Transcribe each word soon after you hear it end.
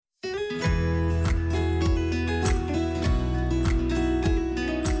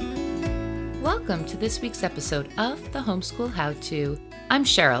Welcome to this week's episode of the Homeschool How-To. I'm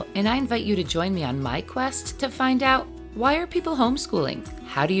Cheryl, and I invite you to join me on my quest to find out, why are people homeschooling?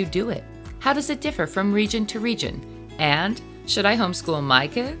 How do you do it? How does it differ from region to region? And should I homeschool my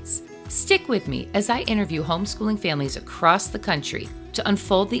kids? Stick with me as I interview homeschooling families across the country to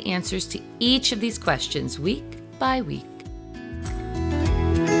unfold the answers to each of these questions week by week.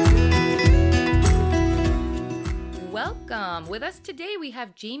 Welcome. With us today, we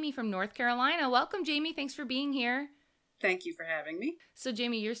have Jamie from North Carolina. Welcome, Jamie. Thanks for being here. Thank you for having me. So,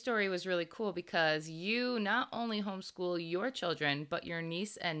 Jamie, your story was really cool because you not only homeschool your children, but your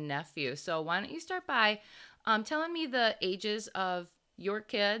niece and nephew. So why don't you start by telling me the ages of your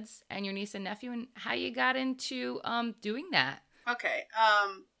kids and your niece and nephew and how you got into doing that? Okay.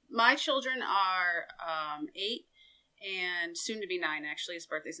 My children are 8 and soon to be 9, actually. His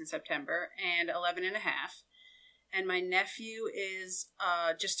birthday's in September, and 11 and a half. And my nephew is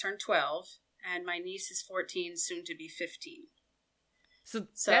just turned 12, and my niece is 14, soon to be 15. So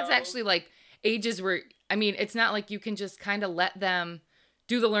that's actually like ages where, I mean, it's not like you can just kind of let them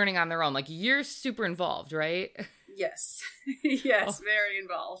do the learning on their own. Like, you're super involved, right? Yes. Yes, very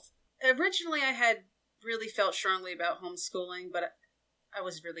involved. Originally, I had really felt strongly about homeschooling, but I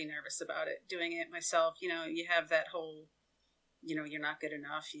was really nervous about it, doing it myself. You know, you have that whole, you're not good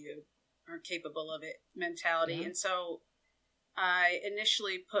enough, you aren't capable of it mentality. Yeah. And so I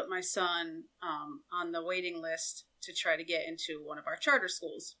initially put my son on the waiting list to try to get into one of our charter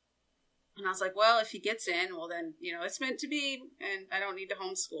schools. And I was like, well, if he gets in, well then, it's meant to be, and I don't need to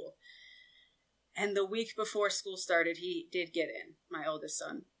homeschool. And the week before school started, he did get in, my oldest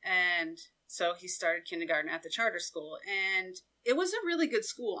son. And so he started kindergarten at the charter school. And it was a really good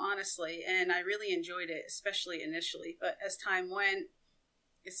school, honestly. And I really enjoyed it, especially initially. But as time went,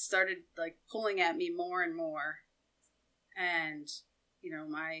 it started like pulling at me more and more. And,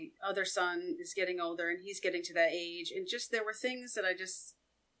 my other son is getting older and he's getting to that age. And just there were things that I just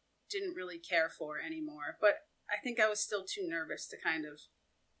didn't really care for anymore. But I think I was still too nervous to kind of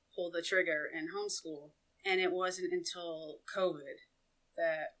pull the trigger and homeschool. And it wasn't until COVID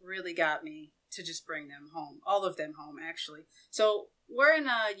that really got me to just bring them home. All of them home, actually. So we're in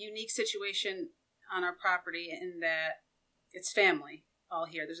a unique situation on our property in that it's family all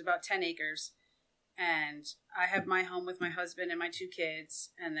here. There's about 10 acres. And I have my home with my husband and my 2 kids.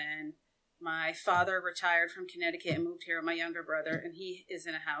 And then my father retired from Connecticut and moved here with my younger brother. And he is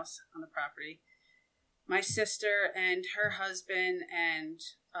in a house on the property. My sister and her husband and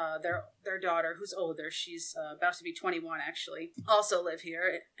their daughter, who's older, she's about to be 21 actually, also live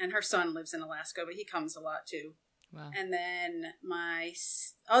here. And her son lives in Alaska, but he comes a lot too. Wow. And then my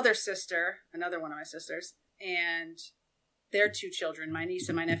other sister, another one of my sisters, and their 2 children, my niece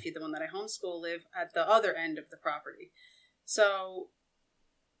and my nephew, the one that I homeschool, live at the other end of the property. So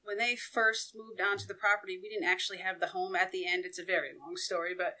when they first moved onto the property, we didn't actually have the home at the end. It's a very long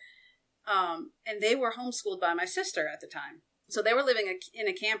story, but and they were homeschooled by my sister at the time. So they were living in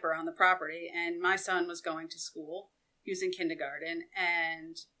a camper on the property, and my son was going to school. He was in kindergarten,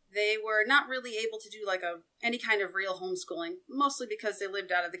 and they were not really able to do like any kind of real homeschooling, mostly because they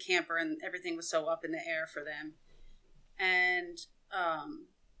lived out of the camper and everything was so up in the air for them. And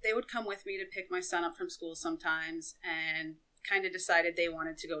they would come with me to pick my son up from school sometimes, and kind of decided they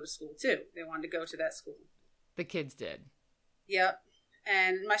wanted to go to school too. They wanted to go to that school. The kids did. Yep.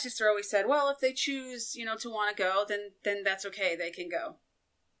 And my sister always said, well, if they choose, to want to go, then that's okay. They can go.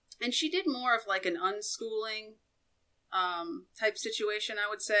 And she did more of like an unschooling type situation, I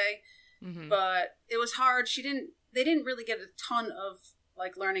would say. Mm-hmm. But it was hard. They didn't really get a ton of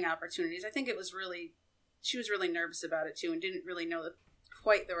like learning opportunities. I think she was really nervous about it too and didn't really know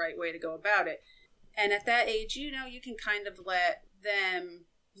quite the right way to go about it. And at that age, you can kind of let them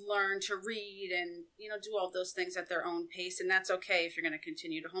learn to read and, do all those things at their own pace. And that's okay if you're going to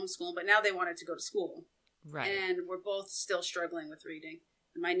continue to homeschool. But now they wanted to go to school. Right. And we're both still struggling with reading.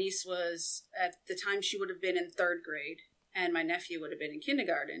 My niece was, at the time, she would have been in 3rd grade. And my nephew would have been in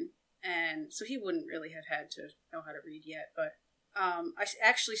kindergarten. And so he wouldn't really have had to know how to read yet. But I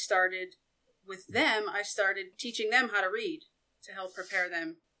actually started with them. I started teaching them how to read to help prepare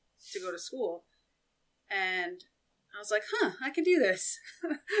them to go to school. And I was like, I can do this.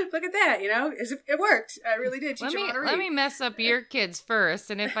 Look at that, it worked. I really did teach them how to read. Let me mess up your kids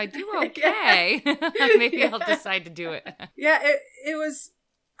first, and if I do okay, maybe I'll decide to do it. Yeah, it was,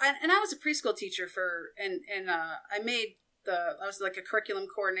 and I was a preschool teacher I was like a curriculum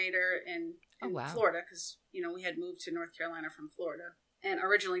coordinator in Florida, because, we had moved to North Carolina from Florida, and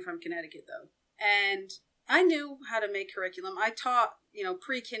originally from Connecticut, though. And I knew how to make curriculum. I taught,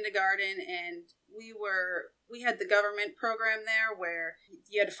 pre-kindergarten and we had the government program there where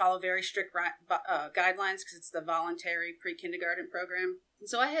you had to follow very strict guidelines because it's the voluntary pre-kindergarten program. And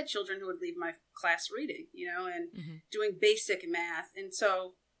so I had children who would leave my class reading, and doing basic math. And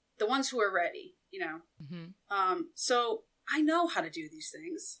so the ones who are ready, so I know how to do these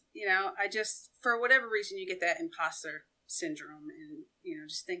things, I just, for whatever reason, you get that imposter syndrome and,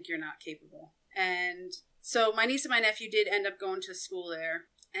 just think you're not capable. And so my niece and my nephew did end up going to school there.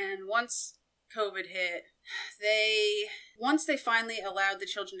 And once COVID hit, once they finally allowed the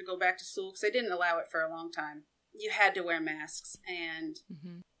children to go back to school, because they didn't allow it for a long time, you had to wear masks. And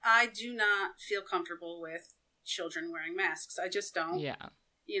I do not feel comfortable with children wearing masks. I just don't. Yeah.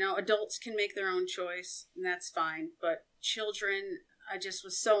 Adults can make their own choice, and that's fine. But children, I just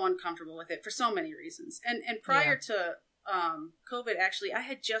was so uncomfortable with it for so many reasons. And prior to COVID, actually, I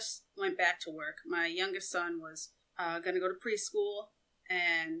had just went back to work. My youngest son was going to go to preschool,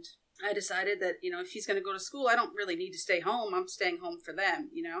 and I decided that, if he's going to go to school, I don't really need to stay home. I'm staying home for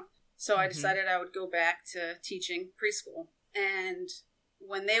them, So I decided I would go back to teaching preschool. And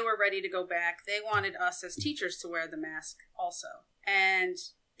when they were ready to go back, they wanted us as teachers to wear the mask also. And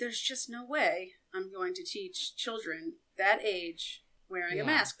there's just no way I'm going to teach children that age wearing a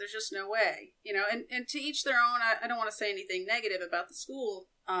mask. There's just no way, and to each their own. I don't want to say anything negative about the school.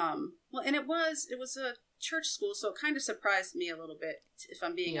 Well, and it was a church school, so it kind of surprised me a little bit, if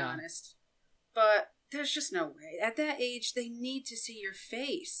I'm being honest. But there's just no way. At that age, they need to see your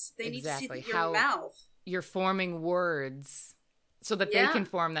face. They need to see your mouth. You're forming words so that they can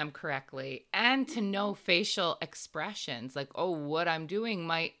form them correctly, and to know facial expressions. Like, oh, what I'm doing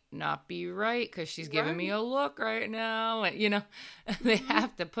might not be right because she's giving me a look right now. And, they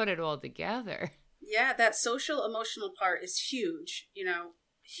have to put it all together. Yeah, that social emotional part is huge,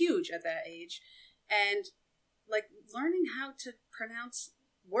 huge at that age. And like learning how to pronounce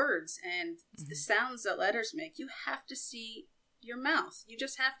words and the sounds that letters make, you have to see your mouth. You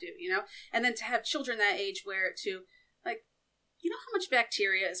just have to, and then to have children that age wear it too, like, how much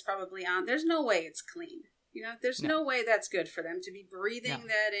bacteria is probably on. There's no way it's clean. There's no way that's good for them to be breathing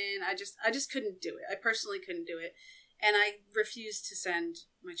that in. I just couldn't do it. I personally couldn't do it. And I refused to send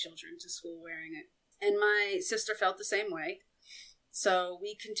my children to school wearing it. And my sister felt the same way. So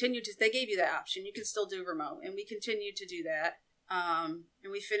we continued they gave you that option. You can still do remote. And we continued to do that. And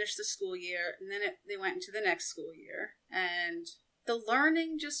we finished the school year. And then they went into the next school year. And the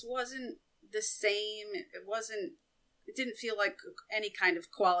learning just wasn't the same. It didn't feel like any kind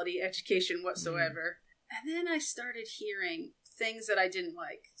of quality education whatsoever. And then I started hearing things that I didn't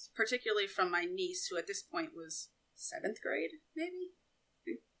like, particularly from my niece, who at this point was 7th grade, maybe?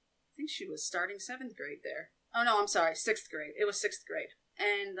 I think she was starting 7th grade there. Oh, no, I'm sorry, 6th grade. It was 6th grade.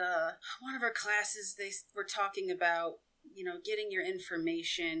 And one of our classes, they were talking about, getting your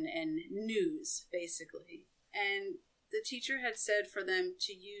information and news, basically. And the teacher had said for them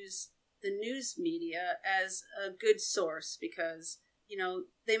to use the news media as a good source because,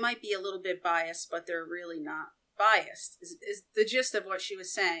 they might be a little bit biased, but they're really not biased, is the gist of what she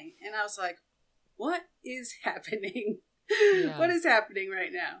was saying. And I was like, what is happening? Yeah. What is happening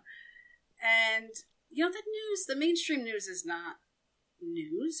right now? And, the mainstream news is not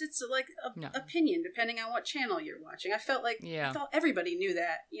news. It's like opinion, depending on what channel you're watching. I felt like I thought everybody knew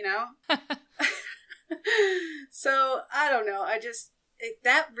that, So, I don't know.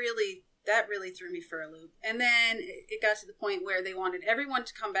 That really threw me for a loop. And then it got to the point where they wanted everyone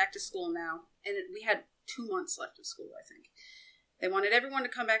to come back to school now. And we had 2 months left of school, I think. They wanted everyone to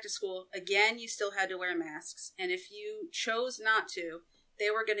come back to school. Again, you still had to wear masks. And if you chose not to, they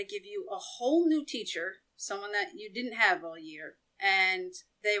were going to give you a whole new teacher, someone that you didn't have all year. And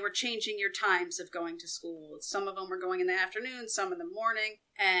they were changing your times of going to school. Some of them were going in the afternoon, some in the morning.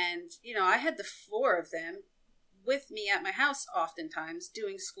 And, I had the 4 of them with me at my house oftentimes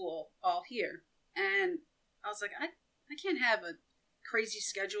doing school all here. And I was like, I can't have a crazy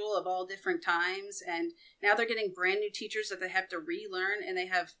schedule of all different times. And now they're getting brand new teachers that they have to relearn, and they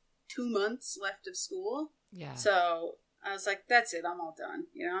have 2 months left of school. Yeah. So I was like, that's it. I'm all done.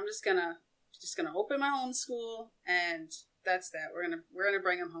 I'm just gonna open my own school, and that's that. We're gonna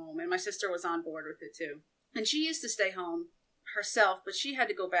bring them home. And my sister was on board with it too. And she used to stay home herself, but she had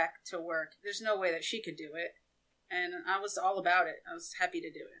to go back to work. There's no way that she could do it. And I was all about it. I was happy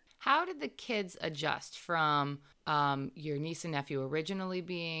to do it. How did the kids adjust from your niece and nephew originally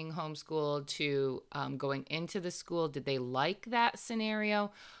being homeschooled to going into the school? Did they like that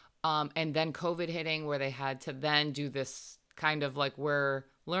scenario? And then COVID hitting, where they had to then do this kind of like, we're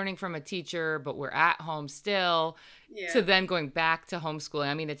learning from a teacher, but we're at home still, to then going back to homeschooling.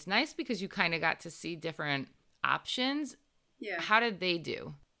 I mean, it's nice because you kind of got to see different options. Yeah. How did they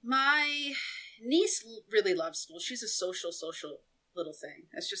do? My Niece really loves school. She's a social little thing.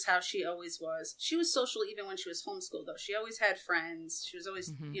 That's just how she always was. She was social even when she was homeschooled, though. She always had friends. She was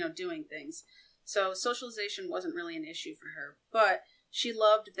always, doing things. So socialization wasn't really an issue for her. But she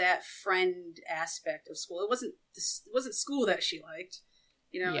loved that friend aspect of school. It wasn't school that she liked.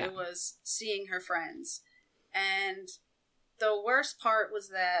 It was seeing her friends. And the worst part was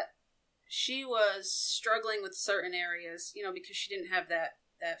that she was struggling with certain areas, because she didn't have that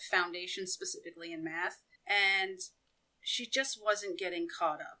foundation specifically in math. And she just wasn't getting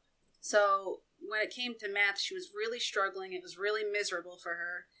caught up. So when it came to math, she was really struggling. It was really miserable for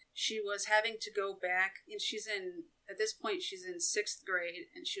her. She was having to go back, and at this point, she's in 6th grade,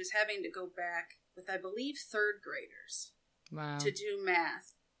 and she was having to go back with, I believe, 3rd graders to do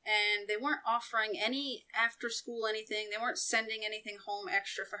math. And they weren't offering any after school anything. They weren't sending anything home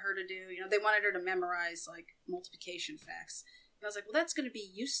extra for her to do. They wanted her to memorize, like, multiplication facts. And I was like, well, that's going to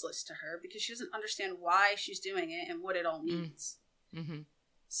be useless to her because she doesn't understand why she's doing it and what it all means. Mm-hmm.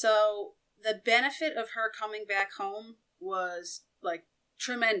 So the benefit of her coming back home was, like,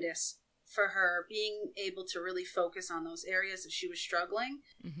 tremendous for her being able to really focus on those areas that she was struggling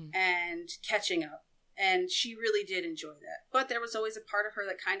and catching up. And she really did enjoy that. But there was always a part of her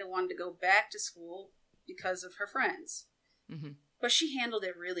that kind of wanted to go back to school because of her friends. Mm-hmm. But she handled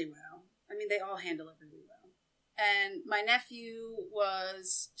it really well. I mean, they all handle it really well. And my nephew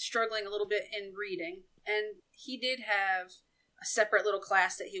was struggling a little bit in reading. And he did have a separate little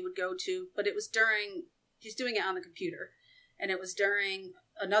class that he would go to. But it was he's doing it on the computer. And it was during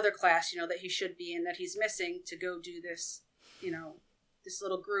another class, that he should be in that he's missing to go do this, this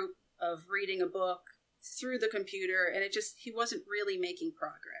little group of reading a book through the computer, and he wasn't really making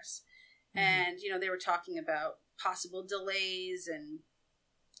progress. And, they were talking about possible delays and,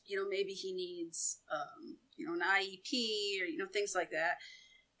 maybe he needs, an IEP or, things like that.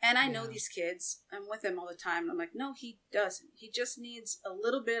 And I know these kids, I'm with them all the time. And I'm like, no, he doesn't. He just needs a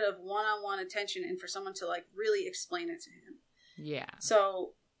little bit of one-on-one attention and for someone to like really explain it to him. Yeah.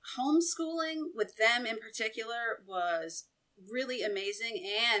 So homeschooling with them in particular was really amazing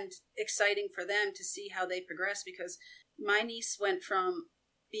and exciting for them to see how they progress, because my niece went from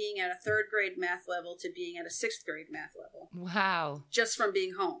being at a 3rd grade math level to being at a 6th grade math level. Wow. Just from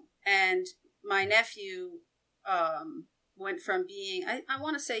being home. And my nephew went from being, I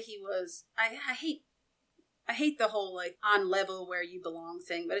want to say he was, I hate the whole like on level where you belong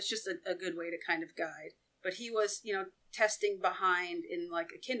thing, but it's just a good way to kind of guide. But he was, testing behind in like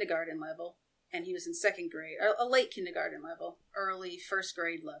a kindergarten level. And he was in 2nd grade, a late kindergarten level, early 1st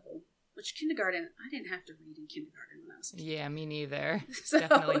grade level. Which kindergarten, I didn't have to read in kindergarten when I was a kid. Yeah, me neither. So.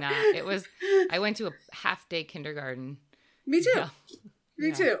 Definitely not. I went to a half-day kindergarten. Me too. Yeah.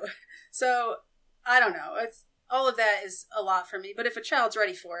 Me too. So, I don't know. All of that is a lot for me. But if a child's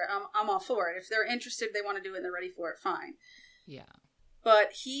ready for it, I'm all for it. If they're interested, they want to do it, and they're ready for it, fine. Yeah.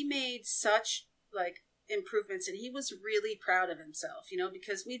 But he made such, like, improvements, and he was really proud of himself,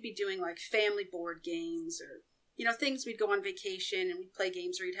 because we'd be doing like family board games or things. We'd go on vacation and we'd play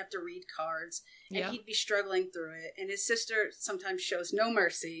games where you'd have to read cards, and he'd be struggling through it, and his sister sometimes shows no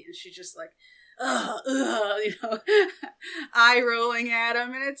mercy, and she's just like eye rolling at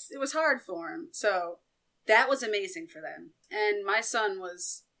him, and it was hard for him. So that was amazing for them. And my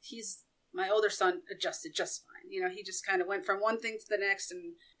older son adjusted just fine. He just kind of went from one thing to the next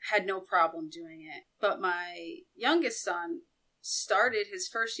and had no problem doing it. But my youngest son started his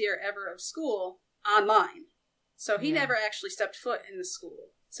first year ever of school online. So he never actually stepped foot in the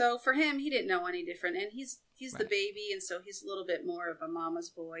school. So for him, he didn't know any different. And he's the baby, and so he's a little bit more of a mama's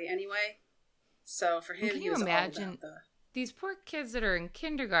boy anyway. So for him, he was all about these poor kids that are in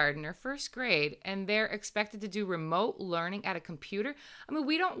kindergarten or 1st grade, and they're expected to do remote learning at a computer. I mean,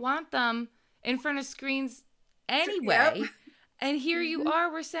 we don't want them in front of screens anyway. Yep. And here you are,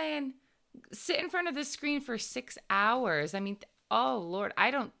 we're saying, sit in front of the screen for 6 hours. I mean, oh, Lord,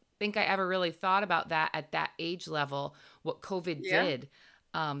 I don't think I ever really thought about that at that age level, what COVID did.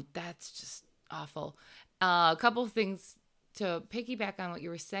 That's just awful. A couple of things to piggyback on what you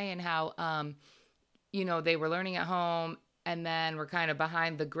were saying, how, they were learning at home and then were kind of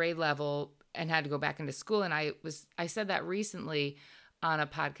behind the grade level and had to go back into school. And I said that recently on a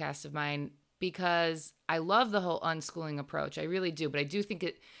podcast of mine, because I love the whole unschooling approach. I really do. But I do think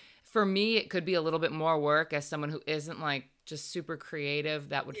for me, it could be a little bit more work as someone who isn't like just super creative,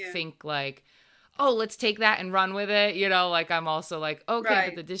 that would think like, oh, let's take that and run with it. Like I'm also like, okay,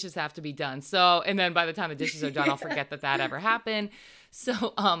 but the dishes have to be done. So, and then by the time the dishes are done, I'll forget that ever happened.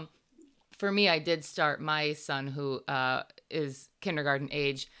 So, for me, I did start my son, who is kindergarten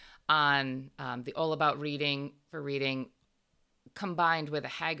age, on the All About Reading for Reading combined with a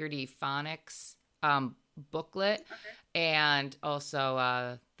Haggerty phonics booklet, and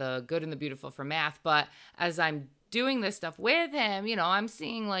also the Good and the Beautiful for math. But as I'm doing this stuff with him, I'm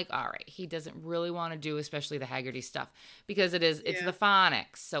seeing like, all right, he doesn't really want to do especially the Haggerty stuff, because it's the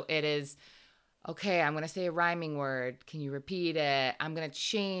phonics. So it is, okay, I'm going to say a rhyming word. Can you repeat it? I'm going to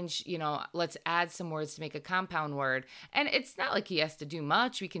change, let's add some words to make a compound word. And it's not like he has to do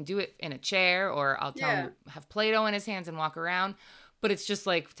much. We can do it in a chair, or I'll tell him have Play-Doh in his hands and walk around. But it's just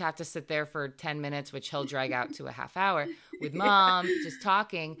like to have to sit there for 10 minutes, which he'll drag out to a half hour with mom, just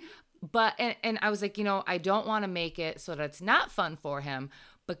talking. But, and I was like, I don't want to make it so that it's not fun for him,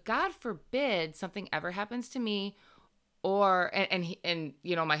 but God forbid something ever happens to me, or, and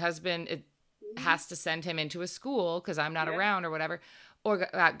my husband, has to send him into a school because I'm not around or whatever. Or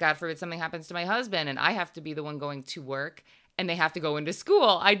God forbid something happens to my husband and I have to be the one going to work and they have to go into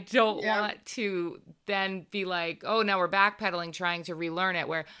school. I don't want to then be like, oh, now we're backpedaling, trying to relearn it,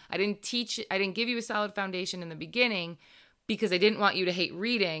 where I didn't give you a solid foundation in the beginning because I didn't want you to hate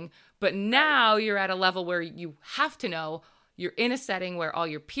reading. But now you're at a level where you have to know. You're in a setting where all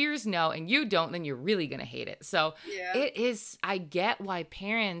your peers know and you don't, then you're really going to hate it. So it is, I get why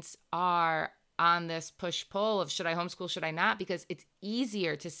parents are on this push-pull of should I homeschool, should I not? Because it's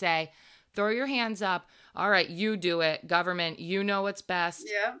easier to say, throw your hands up. All right, you do it. Government, you know what's best.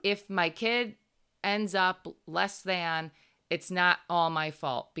 Yeah. If my kid ends up less than, it's not all my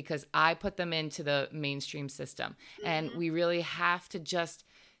fault because I put them into the mainstream system. Mm-hmm. And we really have to just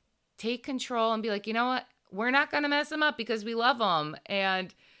take control and be like, you know what? We're not going to mess them up because we love them.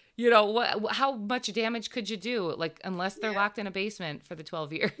 And how much damage could you do? Like, unless they're locked in a basement for the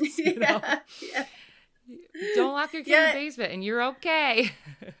 12 years, Don't lock your kid in the basement and you're okay.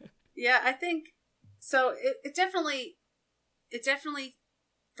 I think so. It definitely,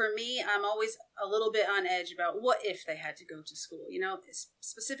 for me, I'm always a little bit on edge about what if they had to go to school,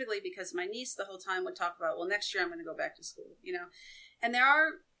 specifically because my niece the whole time would talk about, well, next year I'm going to go back to school, and there are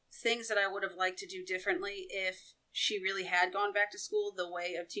things that I would have liked to do differently if she really had gone back to school, the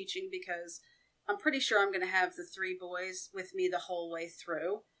way of teaching, because I'm pretty sure I'm going to have the 3 boys with me the whole way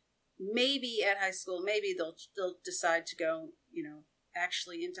through. Maybe at high school, maybe they'll decide to go,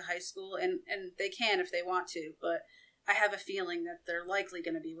 actually into high school, and they can if they want to, but I have a feeling that they're likely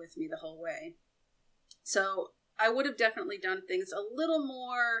going to be with me the whole way. So I would have definitely done things a little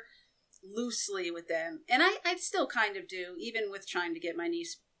more loosely with them. And I still kind of do, even with trying to get my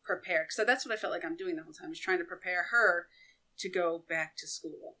niece prepared. So that's what I felt like I'm doing the whole time, is trying to prepare her to go back to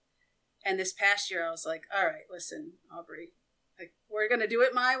school. And this past year I was like, all right, listen, Aubrey, like, we're going to do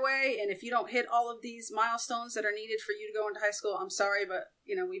it my way. And if you don't hit all of these milestones that are needed for you to go into high school, I'm sorry, but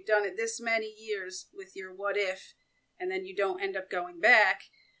we've done it this many years with your what if, and then you don't end up going back.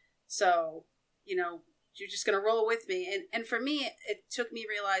 So, you're just going to roll with me. And for me, it took me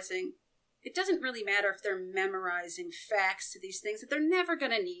realizing it doesn't really matter if they're memorizing facts to these things that they're never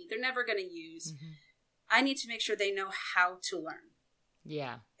going to need, they're never going to use. Mm-hmm. I need to make sure they know how to learn.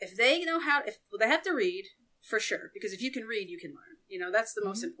 Yeah. If they know how, they have to read, for sure, because if you can read, you can learn. That's the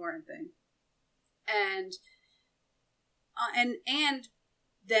most important thing. And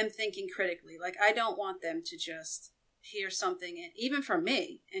them thinking critically. Like, I don't want them to just hear something, even from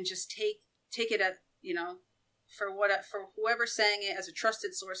me, and just take it at, for whoever's saying it as a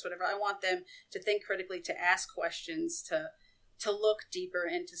trusted source, whatever. I want them to think critically, to ask questions, to look deeper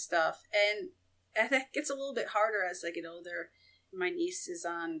into stuff. And that gets a little bit harder as I get older. My niece is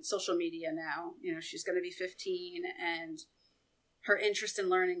on social media now. She's going to be 15, and her interest in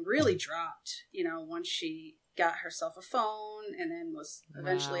learning really dropped, once she got herself a phone and then was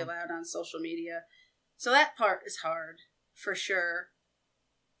eventually allowed on social media. So that part is hard, for sure.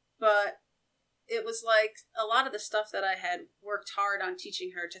 But it was like a lot of the stuff that I had worked hard on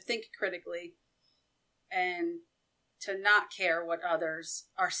teaching her to think critically and to not care what others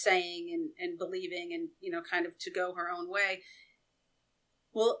are saying and believing and, kind of to go her own way,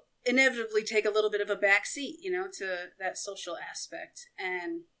 will inevitably take a little bit of a backseat, to that social aspect.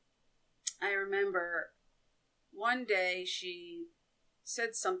 And I remember one day she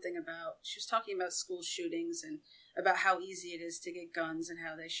said something she was talking about school shootings and about how easy it is to get guns and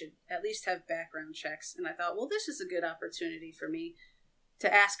how they should at least have background checks. And I thought, well, this is a good opportunity for me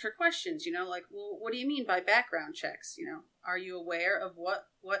to ask her questions, like, well, what do you mean by background checks? Are you aware of what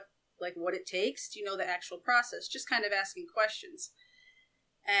it takes? Do you know the actual process? Just kind of asking questions.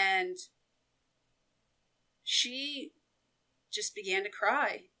 And she just began to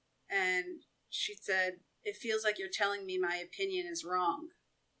cry. And she said, it feels like you're telling me my opinion is wrong.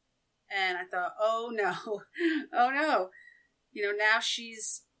 And I thought, oh no. Now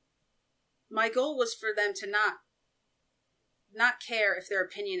my goal was for them to not not care if their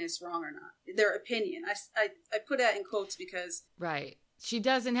opinion is wrong or not. Their opinion. I put that in quotes because... Right. She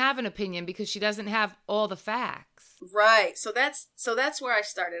doesn't have an opinion because she doesn't have all the facts. Right. So that's where I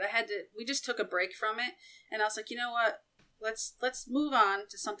started. We just took a break from it, and I was like, you know what? Let's move on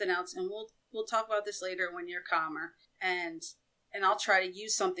to something else, and we'll talk about this later when you're calmer, and I'll try to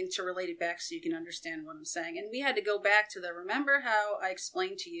use something to relate it back so you can understand what I'm saying. And we had to go back to remember how I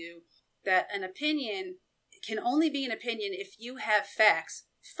explained to you that an opinion can only be an opinion if you have facts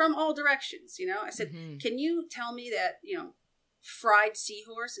from all directions. I said, Can you tell me that, fried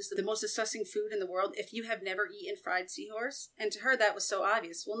seahorse is the most disgusting food in the world if you have never eaten fried seahorse? And to her, that was so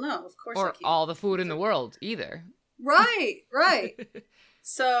obvious. Well, no, of course I can't. Or all the food in the world either. Right.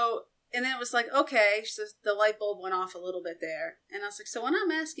 So, and then it was like, okay, so the light bulb went off a little bit there. And I was like, so when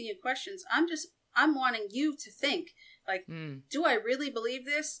I'm asking you questions, I'm wanting you to think, like, do I really believe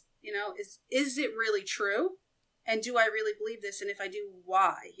this? Is it really true? And do I really believe this? And if I do,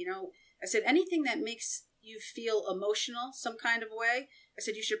 why? I said, anything that makes you feel emotional some kind of way, I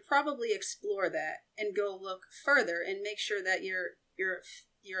said, you should probably explore that and go look further and make sure that your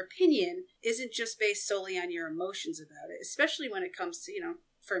opinion isn't just based solely on your emotions about it, especially when it comes to,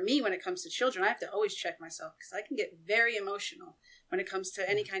 for me, when it comes to children, I have to always check myself because I can get very emotional when it comes to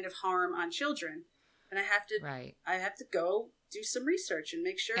any kind of harm on children. And I have to go do some research and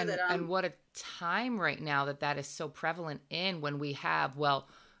make sure and what a time right now that is so prevalent in when we have, well,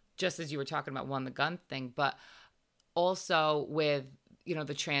 just as you were talking about the gun thing, but also with,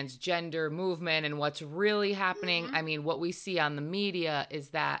 the transgender movement and what's really happening. I mean, what we see on the media, is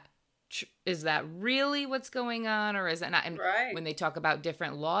that really what's going on, or is it not? And when they talk about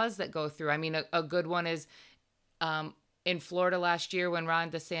different laws that go through, I mean, a good one is, in Florida last year when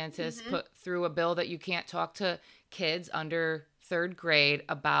Ron DeSantis put through a bill that you can't talk to kids under 3rd grade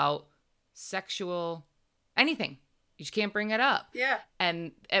about sexual anything. You just can't bring it up. Yeah.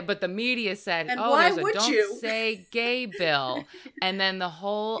 But the media said, and there's a don't you? Say gay bill. And then the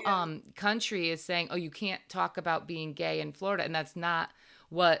whole country is saying, you can't talk about being gay in Florida. And that's not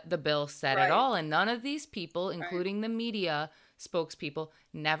what the bill said at all. And none of these people, including the media spokespeople,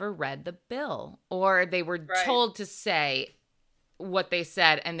 never read the bill, or they were told to say what they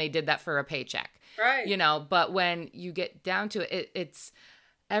said, and they did that for a paycheck. Right. But when you get down to it, it's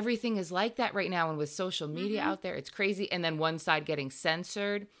everything is like that right now. And with social media out there, it's crazy. And then one side getting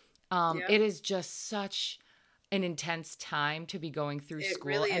censored. It is just such an intense time to be going through school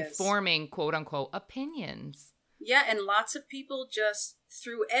really and forming quote unquote opinions. Yeah. And lots of people just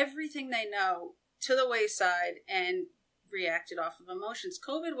threw everything they know to the wayside and reacted off of emotions.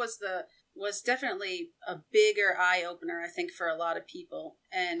 COVID was definitely a bigger eye opener, I think, for a lot of people.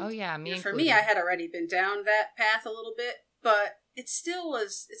 And for me, I had already been down that path a little bit, but it still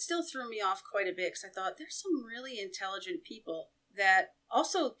threw me off quite a bit because I thought there's some really intelligent people that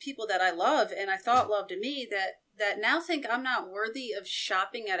also people that I love and I thought loved me that now think I'm not worthy of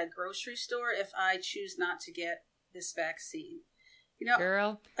shopping at a grocery store if I choose not to get this vaccine.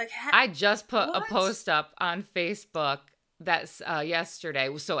 Girl, I just put a post up on Facebook that's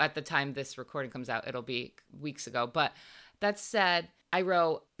yesterday. So at the time this recording comes out, it'll be weeks ago. But that said, I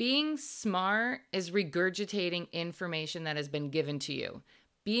wrote, being smart is regurgitating information that has been given to you.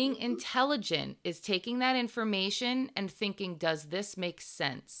 Being intelligent is taking that information and thinking, does this make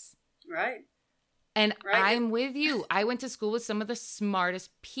sense? Right. And I'm with you. I went to school with some of the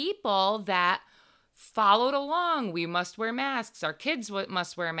smartest people that followed along. We must wear masks. Our kids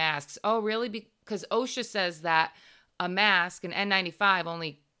must wear masks. Oh, really? Because OSHA says that a mask, an N95,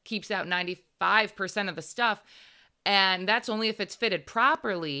 only keeps out 95% of the stuff. And that's only if it's fitted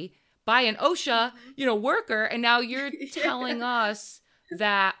properly by an OSHA, worker. And now you're telling us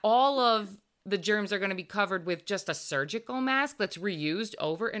that all of the germs are going to be covered with just a surgical mask that's reused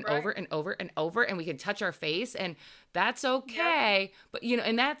over and over and over and over, and we can touch our face, and that's okay. Yeah. But,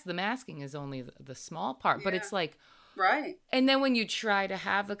 and that's the masking is only the small part. But it's like, right. And then when you try to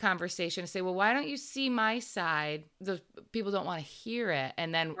have the conversation and say, well, why don't you see my side? The people don't want to hear it.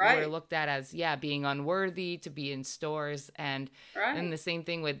 And then we're looked at as, being unworthy to be in stores. And the same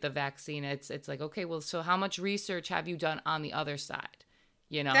thing with the vaccine. It's like, okay, well, so how much research have you done on the other side?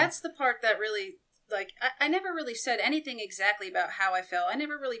 That's the part that really, I never really said anything exactly about how I felt. I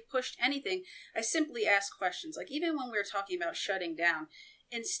never really pushed anything. I simply asked questions. Like, even when we were talking about shutting down,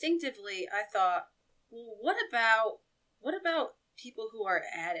 instinctively, I thought, well, what about people who are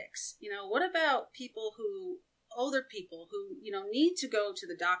addicts? What about older people who, need to go to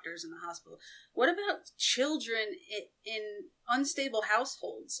the doctors in the hospital? What about children in unstable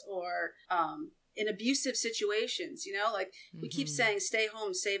households or, in abusive situations, you know, like we keep saying, stay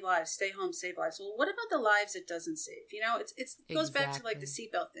home, save lives, stay home, save lives. Well, what about the lives it doesn't save? You know, it goes back to like the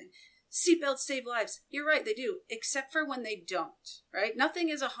seatbelt thing. Seatbelts save lives. You're right, they do, except for when they don't, right? Nothing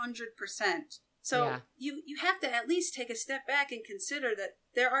is 100%. So you have to at least take a step back and consider that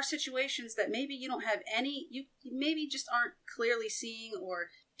there are situations that maybe you don't have any, you maybe just aren't clearly seeing or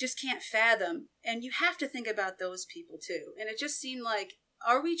just can't fathom. And you have to think about those people too. And it just seemed like,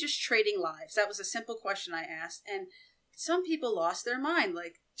 are we just trading lives? That was a simple question I asked. And some people lost their mind,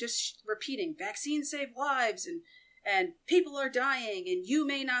 like just repeating, vaccines save lives and people are dying and you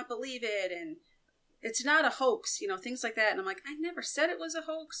may not believe it. And it's not a hoax, you know, things like that. And I'm like, I never said it was a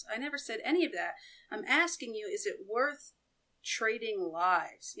hoax. I never said any of that. I'm asking you, is it worth trading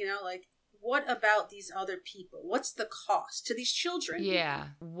lives? You know, like, what about these other people? What's the cost to these children? Yeah.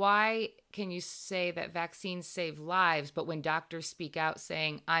 Why can you say that vaccines save lives, but when doctors speak out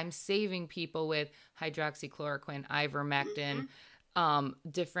saying, I'm saving people with hydroxychloroquine, ivermectin,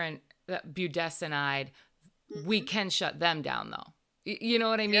 different budesonide, we can shut them down though. You know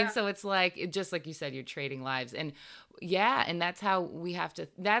what I mean? Yeah. So it's like, just like you said, you're trading lives. And and that's how we have to,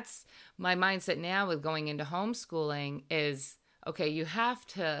 that's my mindset now with going into homeschooling is, okay, you have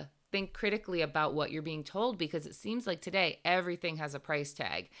to think critically about what you're being told, because it seems like today everything has a price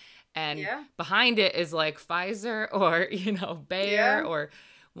tag. And behind it is like Pfizer or, you know, Bayer or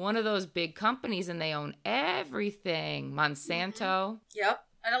one of those big companies, and they own everything. Monsanto. Yep.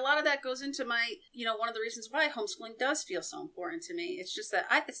 And a lot of that goes into my, you know, one of the reasons why homeschooling does feel so important to me. It's just that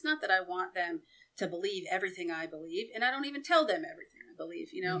it's not that I want them to believe everything I believe, and I don't even tell them everything I believe,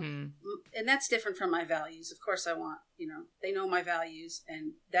 you know, and that's different from my values. Of course, I want, you know, they know my values,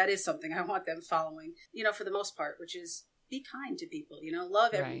 and that is something I want them following, you know, for the most part, which is be kind to people, you know,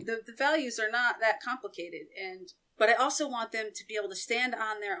 love everyone. The values are not that complicated. But I also want them to be able to stand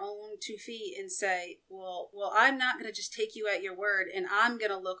on their own 2 feet and say, well, I'm not going to just take you at your word, and I'm going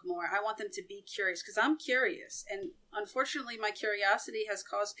to look more. I want them to be curious, because I'm curious. And unfortunately, my curiosity has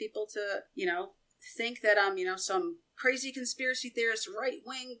caused people to, you know, think that I'm, you know, some crazy conspiracy theorist,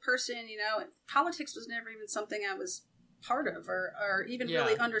 right-wing person, you know. Politics was never even something I was part of or even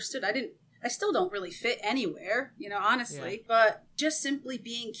really understood. I still don't really fit anywhere, you know, honestly, but just simply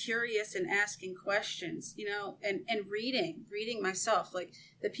being curious and asking questions, you know, and reading myself. Like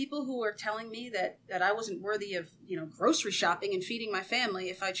the people who were telling me that I wasn't worthy of, you know, grocery shopping and feeding my family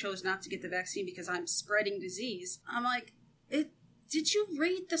if I chose not to get the vaccine because I'm spreading disease. I'm like, did you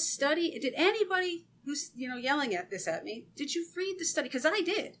read the study? Did anybody who's, you know, yelling at me, did you read the study? Because I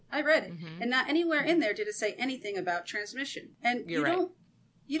did. I read it. And not anywhere in there did it say anything about transmission. And you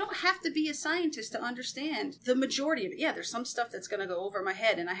don't have to be a scientist to understand the majority of it. Yeah, there's some stuff that's going to go over my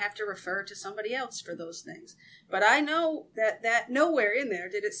head, and I have to refer to somebody else for those things. But I know that nowhere in there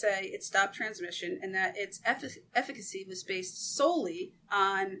did it say it stopped transmission, and that its efficacy was based solely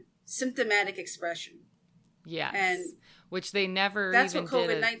on symptomatic expression. Yes. And which they never that's what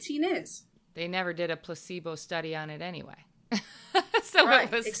COVID-19 is. They never did a placebo study on it anyway. So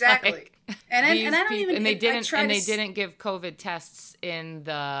right, it was exactly. Like and I don't people, even. And they didn't give COVID tests in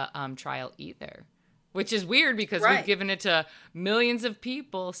the trial either, which is weird because we've given it to millions of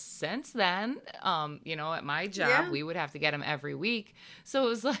people since then. You know, at my job, we would have to get them every week. So it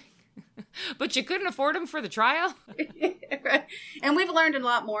was like, but you couldn't afford them for the trial. Right. And we've learned a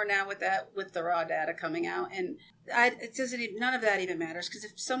lot more now with the raw data coming out, and it doesn't even, none of that even matters, because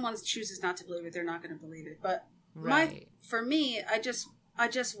if someone chooses not to believe it, they're not going to believe it. But for me, I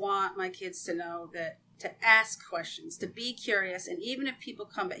just want my kids to know that to ask questions, to be curious, and even if people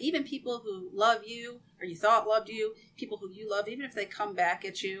come back, even people who love you or you thought loved you, people who you love, even if they come back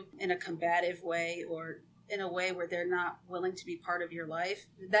at you in a combative way or in a way where they're not willing to be part of your life,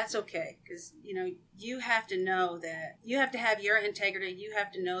 that's okay. Because, you know, you have to know that you have to have your integrity. You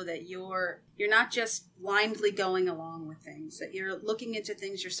have to know that you're not just blindly going along with things, that you're looking into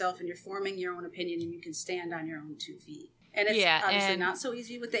things yourself and you're forming your own opinion, and you can stand on your own 2 feet. And it's obviously not so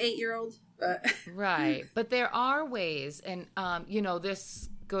easy with the 8-year-old, but right. But there are ways, and you know, this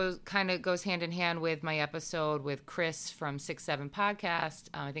goes hand in hand with my episode with Chris from 6-7 podcast.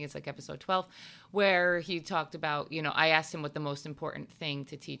 I think it's like episode 12, where he talked about, you know, I asked him what the most important thing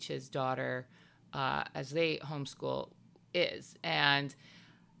to teach his daughter as they homeschool is, and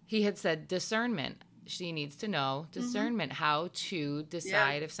he had said discernment. She needs to know discernment, how to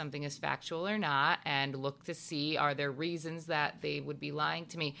decide if something is factual or not, and look to see, are there reasons that they would be lying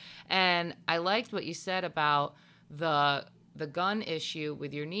to me? And I liked what you said about the gun issue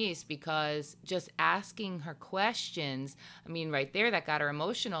with your niece, because just asking her questions, I mean, right there, that got her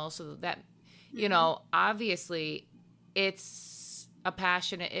emotional. So that, you know, obviously it's a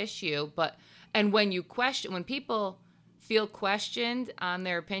passionate issue, but And when people feel questioned on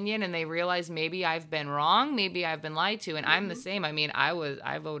their opinion and they realize maybe I've been wrong, maybe I've been lied to, and I'm the same. I mean, I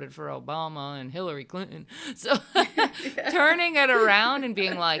voted for Obama and Hillary Clinton. So turning it around and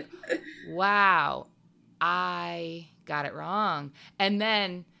being like, wow, I got it wrong. And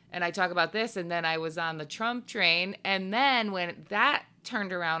I talk about this, and then I was on the Trump train, and then when that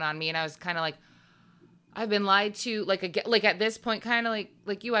turned around on me and I was kind of like, I've been lied to, like at this point, kind of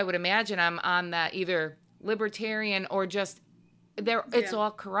like you, I would imagine I'm on that either libertarian or just it's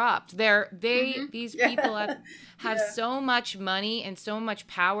all corrupt. These people have so much money and so much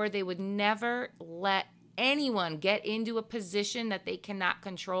power, they would never let anyone get into a position that they cannot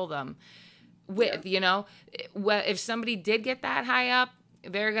control them with. If somebody did get that high up,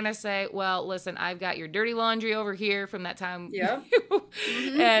 they're going to say, well, listen, I've got your dirty laundry over here from that time. Yeah.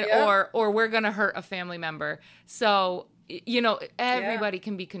 Or we're going to hurt a family member. So, everybody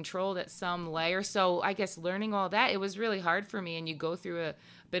can be controlled at some layer. So I guess learning all that, it was really hard for me. And you go through a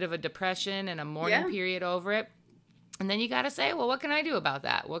bit of a depression and a mourning period over it. And then you got to say, well, what can I do about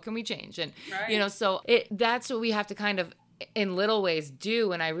that? What can we change? And, so that's what we have to kind of in little ways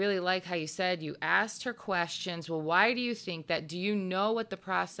do. And I really like how you said you asked her questions. Well, why do you think that? Do you know what the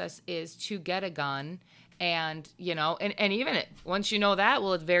process is to get a gun? And, and even once you know that,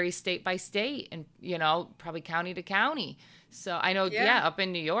 well, it varies state by state and, probably county to county. So I know, up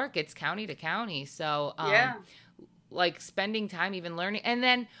in New York, it's county to county. So, like spending time even learning. And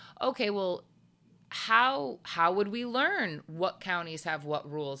then, okay, well, how would we learn what counties have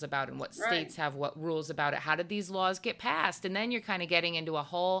what rules about and what states have what rules about it? How did these laws get passed? And then you're kind of getting into a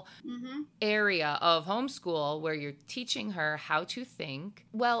whole area of homeschool where you're teaching her how to think.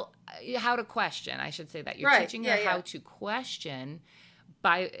 Well, how to question, I should say that. You're teaching her how to question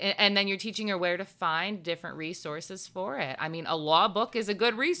and then you're teaching her where to find different resources for it. I mean, a law book is a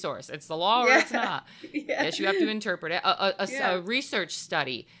good resource. It's the law or it's not. Yes, you have to interpret it. A research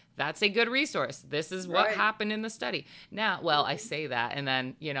study, that's a good resource. This is what happened in the study. Now, well, I say that, and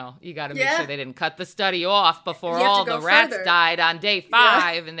then, you got to make sure they didn't cut the study off before all the rats died on day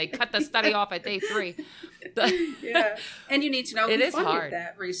 5, and they cut the study off at day 3. And you need to know who funded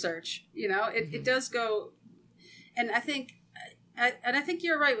that research. It does go, and I think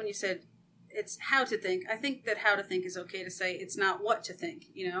you're right when you said it's how to think. I think that how to think is okay to say. It's not what to think,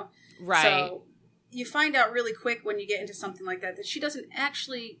 Right. So you find out really quick when you get into something like that she doesn't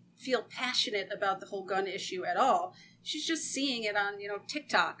actually feel passionate about the whole gun issue at all. She's just seeing it on,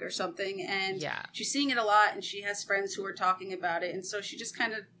 TikTok or something, and she's seeing it a lot, and she has friends who are talking about it, and so she just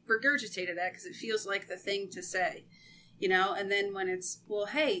kind of regurgitated that because it feels like the thing to say, and then when it's, well,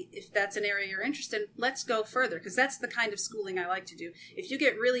 hey, if that's an area you're interested in, let's go further, because that's the kind of schooling I like to do. If you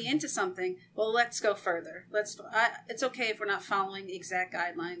get really into something, well, let's go further. It's okay if we're not following the exact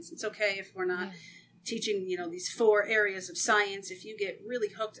guidelines. It's okay if we're not teaching, these 4 areas of science. If you get really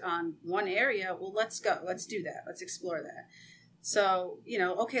hooked on one area, well, let's go. Let's do that. Let's explore that. So,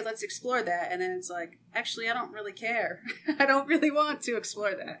 okay, let's explore that. And then it's like, actually, I don't really care. I don't really want to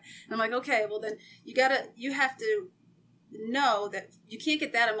explore that. And I'm like, okay, well, then you have to know that you can't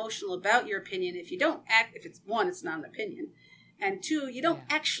get that emotional about your opinion if you don't if it's 1, it's not an opinion. And 2, you don't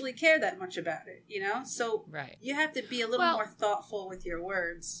actually care that much about it, So you have to be a little more thoughtful with your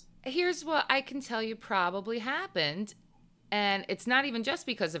words. Here's what I can tell you probably happened, and it's not even just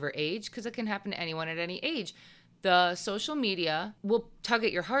because of her age, because it can happen to anyone at any age. The social media will tug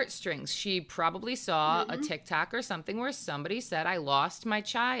at your heartstrings. She probably saw a TikTok or something where somebody said, I lost my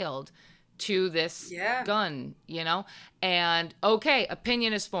child to this gun, and okay,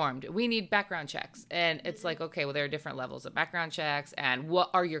 opinion is formed. We need background checks. And it's like, okay, well, there are different levels of background checks, and what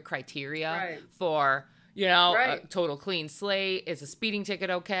are your criteria for a total clean slate? Is a speeding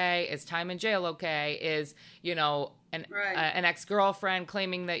ticket okay? Is time in jail okay? Is, an ex-girlfriend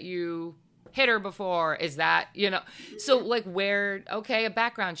claiming that you hit her before? Is that, so like a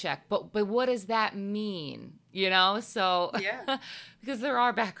background check, but what does that mean? So because there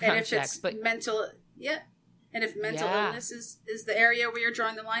are background checks, but mental, and if mental illness is the area where you're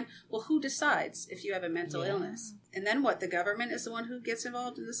drawing the line, well, who decides if you have a mental illness? And then what? The government is the one who gets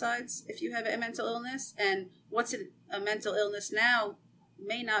involved and decides if you have a mental illness, and what's a mental illness now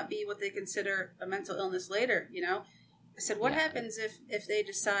may not be what they consider a mental illness later, I said, what happens if they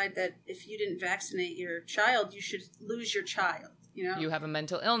decide that if you didn't vaccinate your child, you should lose your child? You have a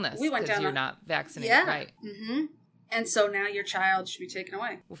mental illness because you're not vaccinated, right? Mm-hmm. And so now your child should be taken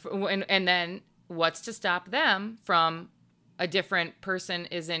away. And then what's to stop them from a different person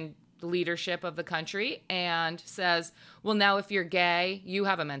is in leadership of the country and says, well, now if you're gay, you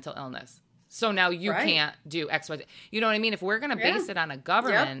have a mental illness. So now you can't do X, Y, Z. You know what I mean? If we're going to base it on a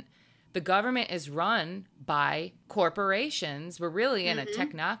government the government is run by corporations. We're really in a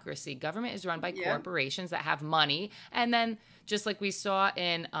technocracy. Government is run by corporations that have money. And then just like we saw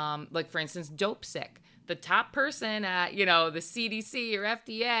in, like, for instance, Dope Sick, the top person at, you know, the CDC or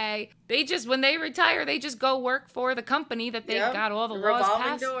FDA, they just, when they retire, they just go work for the company that they got all the laws revolving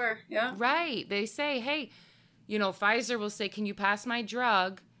passed. Door. Yeah. Right. They say, hey, you know, Pfizer will say, can you pass my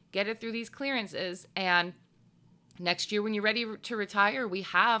drug? Get it through these clearances. And next year when you're ready to retire, we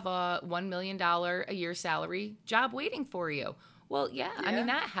have a $1 million a year salary job waiting for you. Well, yeah, I mean,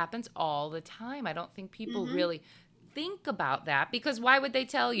 that happens all the time. I don't think people really think about that, because why would they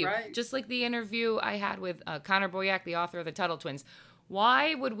tell you? Right. Just like the interview I had with Connor Boyack, the author of the Tuttle Twins.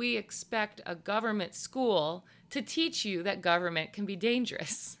 Why would we expect a government school to teach you that government can be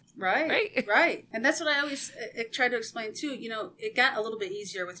dangerous? Right. And that's what I always try to explain too. You know, it got a little bit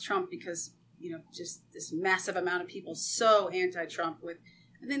easier with Trump because, you know, just this massive amount of people so anti-Trump with,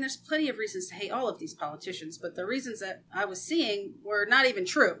 I mean, there's plenty of reasons to hate all of these politicians, but the reasons that I was seeing were not even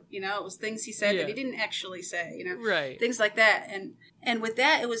true. You know, it was things he said that he didn't actually say, you know, things like that. And with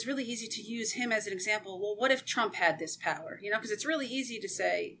that, it was really easy to use him as an example. Well, what if Trump had this power? You know, because it's really easy to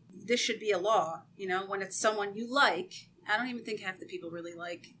say this should be a law, you know, when it's someone you like. I don't even think half the people really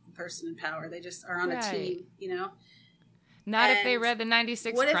like the person in power. They just are on a team, you know. Not if they read the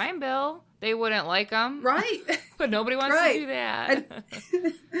 96 crime bill. They wouldn't like them. Right. But nobody wants to do that.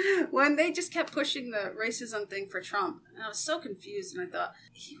 When they just kept pushing the racism thing for Trump, and I was so confused, and I thought,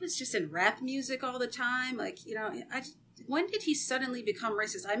 he was just in rap music all the time. Like, you know, when did he suddenly become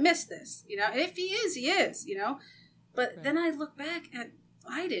racist? I missed this, you know. And if he is, you know. But then I look back at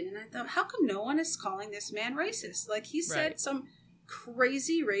Biden, and I thought, how come no one is calling this man racist? Like, he said some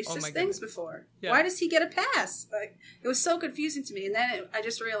crazy racist things before. Why does he get a pass? Like, it was so confusing to me. And then I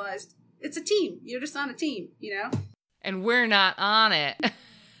just realized, it's a team. You're just on a team, you know? And we're not on it.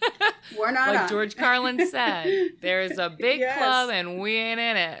 We're not like George Carlin said, there's a big club and we ain't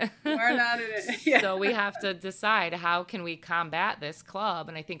in it. We're not in it. Yeah. So we have to decide, how can we combat this club?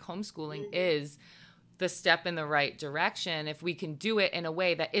 And I think homeschooling is the step in the right direction if we can do it in a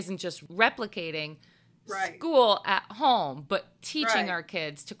way that isn't just replicating school at home, but teaching our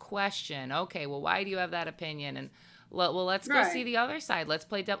kids to question, okay, well, why do you have that opinion? And let's go see the other side. Let's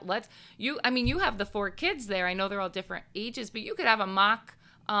play you have the 4 kids there. I know they're all different ages, but you could have a mock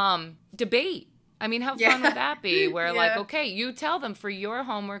debate. I mean, how fun would that be? Where like, okay, you tell them for your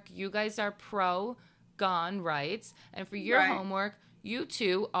homework, you guys are pro gun rights, and for your homework, you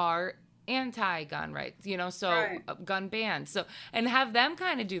two are anti-gun rights, you know, so gun bans. So, and have them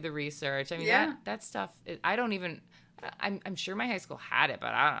kind of do the research. I mean, that stuff, I'm sure my high school had it,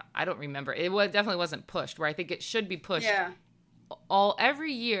 but I don't remember. It definitely wasn't pushed, where I think it should be pushed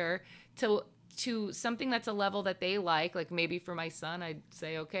every year to something that's a level that they like maybe for my son, I'd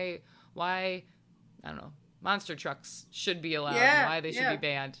say, okay, why, I don't know, monster trucks should be allowed, and why they should be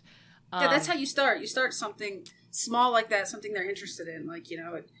banned. That's how you start. You start something small like that, something they're interested in. Like, you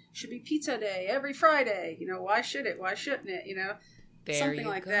know, it should be pizza day every Friday. You know, why should it? Why shouldn't it? You know, something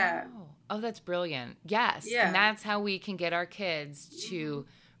like that. Oh, that's brilliant. Yes. Yeah. And that's how we can get our kids to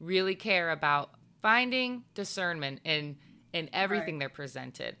really care about finding discernment in everything they're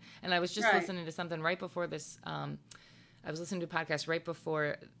presented. And I was just listening to something right before this. I was listening to a podcast right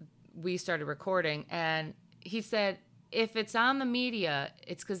before we started recording, and he said, if it's on the media,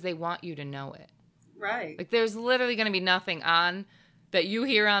 it's because they want you to know it. Right. Like, there's literally going to be nothing on that you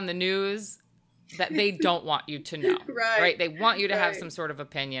hear on the news that they don't want you to know. Right. They want you to have some sort of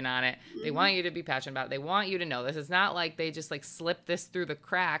opinion on it. They want you to be passionate about it. They want you to know this. It's not like they just like slipped this through the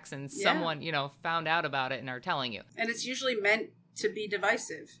cracks and someone, you know, found out about it and are telling you. And it's usually meant to be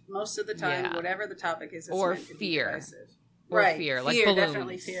divisive. Most of the time, whatever the topic is, it's meant to be divisive. Or fear, like balloons.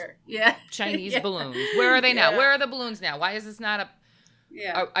 Definitely fear. Yeah. Chinese balloons. Where are they now? Where are the balloons now? Why is this not a...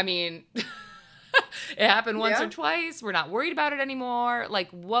 Yeah. I mean, it happened once or twice. We're not worried about it anymore.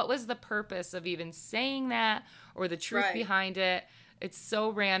 Like, what was the purpose of even saying that, or the truth behind it? It's so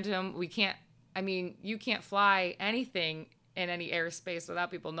random. We can't... I mean, you can't fly anything in any airspace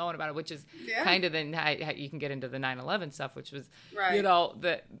without people knowing about it, which is kind of then how you can get into the 9/11 stuff, which was, you know,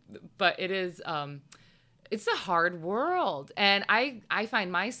 but it is... it's a hard world. And I find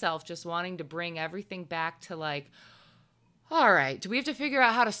myself just wanting to bring everything back to like, all right, do we have to figure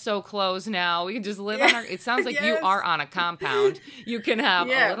out how to sew clothes now? We can just live on our... It sounds like you are on a compound. You can have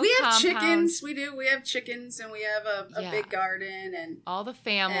a little we have compound. Chickens. We do. We have chickens, and we have a big garden. And all the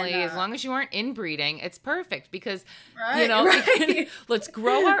family, as long as you aren't inbreeding, it's perfect because, you know, we can, let's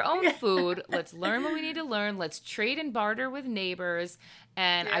grow our own food. Let's learn what we need to learn. Let's trade and barter with neighbors.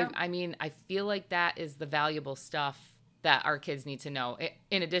 And I mean, I feel like that is the valuable stuff that our kids need to know,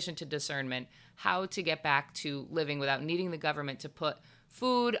 in addition to discernment, how to get back to living without needing the government to put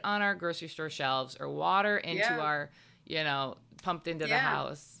food on our grocery store shelves or water into our, pumped into the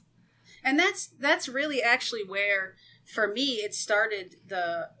house. And that's really actually where, for me, it started.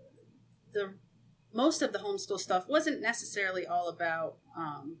 The most of the homeschool stuff wasn't necessarily all about,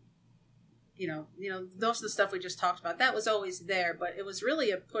 most of the stuff we just talked about. That was always there, but it was really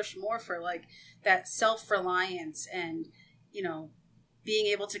a push more for like that self-reliance and, being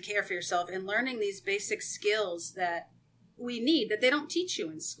able to care for yourself and learning these basic skills that we need that they don't teach you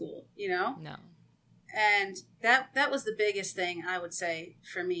in school, No. And that was the biggest thing I would say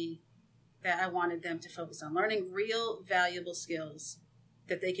for me that I wanted them to focus on, learning real valuable skills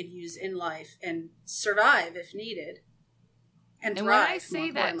that they could use in life and survive if needed. And thrive, when I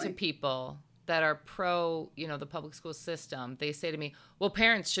say that to people that are pro, the public school system, they say to me, well,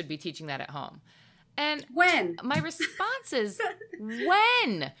 parents should be teaching that at home. And when? My response is,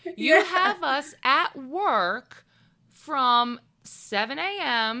 when? You have us at work from 7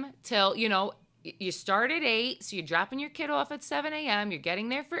 a.m. till, you start at 8, so you're dropping your kid off at 7 a.m., you're getting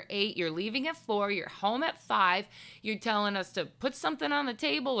there for 8, you're leaving at 4, you're home at 5, you're telling us to put something on the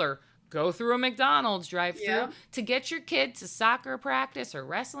table or go through a McDonald's drive-thru to get your kid to soccer practice or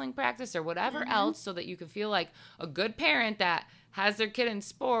wrestling practice or whatever else so that you can feel like a good parent that has their kid in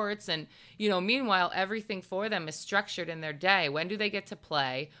sports. And, meanwhile, everything for them is structured in their day. When do they get to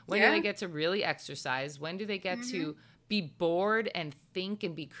play? When do they get to really exercise? When do they get to be bored and think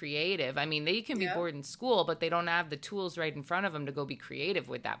and be creative? I mean, they can be bored in school, but they don't have the tools right in front of them to go be creative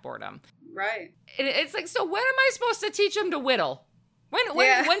with that boredom. Right. It's like, so when am I supposed to teach them to whittle?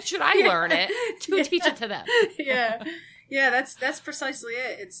 When should I learn it to teach it to them? Yeah, that's precisely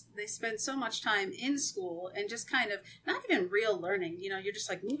it. They spend so much time in school and just kind of not even real learning. You're just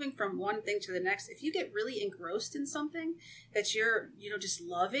like moving from one thing to the next. If you get really engrossed in something that you're, just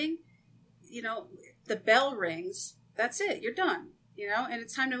loving, the bell rings, that's it. You're done, and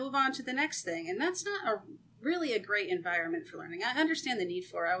it's time to move on to the next thing. And that's not really a great environment for learning. I understand the need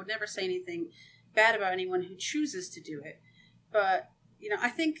for it. I would never say anything bad about anyone who chooses to do it. But, I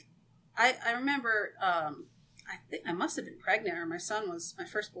think I remember, I think I must have been pregnant, or my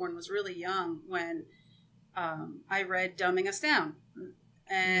firstborn was really young when I read Dumbing Us Down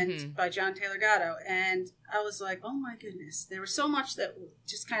and by John Taylor Gatto. And I was like, oh my goodness, there was so much that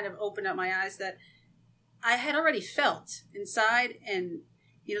just kind of opened up my eyes that I had already felt inside. And,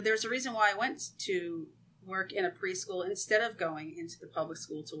 there's a reason why I went to work in a preschool instead of going into the public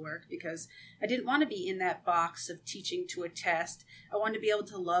school to work, because I didn't want to be in that box of teaching to a test. I wanted to be able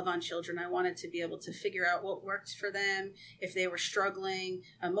to love on children. I wanted to be able to figure out what worked for them, if they were struggling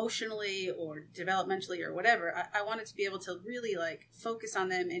emotionally or developmentally or whatever. I wanted to be able to really focus on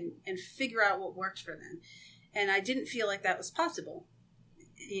them and figure out what worked for them. And I didn't feel like that was possible,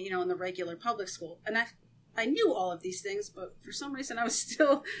 in the regular public school. And I knew all of these things, but for some reason I was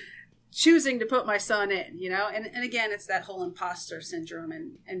still choosing to put my son in, and again, it's that whole imposter syndrome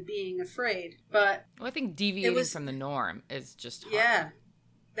and being afraid. But I think deviating from the norm is just hard. Yeah,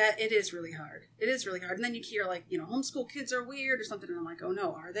 that it is really hard. It is really hard. And then you hear homeschool kids are weird or something, and I'm like, oh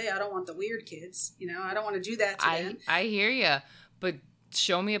no, are they? I don't want the weird kids. I don't want to do that to them. I hear you, but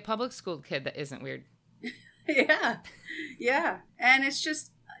show me a public school kid that isn't weird. Yeah, and it's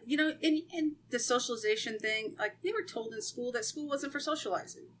just. In the socialization thing, we were told in school that school wasn't for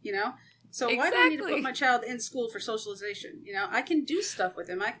socializing, So Exactly. Why do I need to put my child in school for socialization? I can do stuff with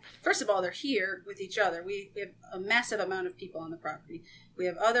them. First of all, they're here with each other. We have a massive amount of people on the property. We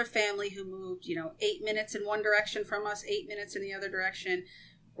have other family who moved, 8 minutes in one direction from us, 8 minutes in the other direction.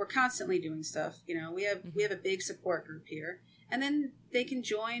 We're constantly doing stuff. We have a big support group here. And then they can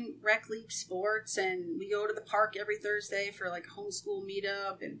join rec league sports, and we go to the park every Thursday for a homeschool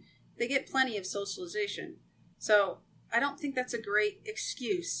meetup, and they get plenty of socialization. So I don't think that's a great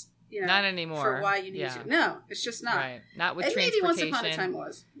excuse, not anymore, for why you need to. No, it's just not. Right. Not with and transportation. Maybe once upon a time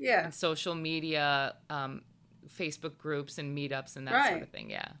was. Yeah. And social media, Facebook groups and meetups and that sort of thing.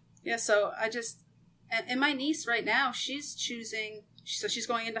 Yeah. Yeah. So I just, and my niece right now, she's choosing, so she's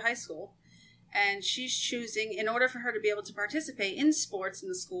going into high school. And she's choosing, in order for her to be able to participate in sports in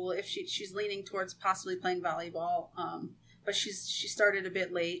the school, if she's leaning towards possibly playing volleyball, but she started a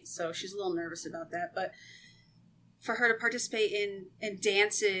bit late, so she's a little nervous about that. But for her to participate in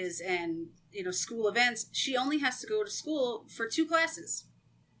dances and school events, she only has to go to school for 2 classes.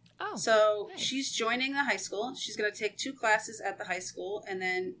 Oh, so nice. She's joining the high school. She's going to take 2 classes at the high school, and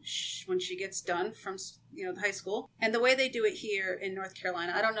then when she gets done from the high school, and the way they do it here in North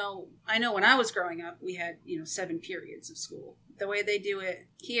Carolina, I don't know. I know when I was growing up, we had 7 periods of school. The way they do it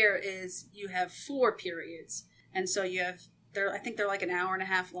here is you have 4 periods, And so I think they're like an hour and a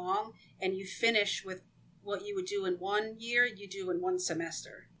half long, and you finish with what you would do in 1 year, you do in 1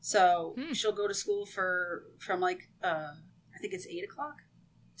 semester. So she'll go to school from like, I think it's 8 o'clock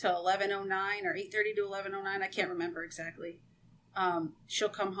to 11:09 or 8:30 to 11:09. I can't remember exactly. She'll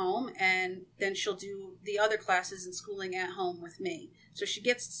come home, and then she'll do the other classes and schooling at home with me. So she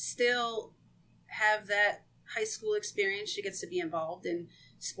gets to still have that high school experience. She gets to be involved in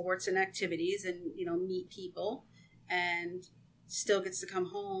sports and activities and, meet people, and still gets to come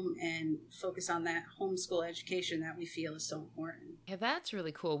home and focus on that homeschool education that we feel is so important. Yeah, that's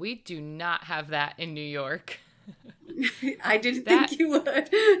really cool. We do not have that in New York. I didn't think you would.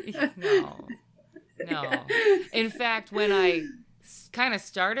 No. In fact, when I kind of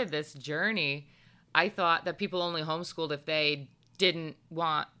started this journey, I thought that people only homeschooled if they didn't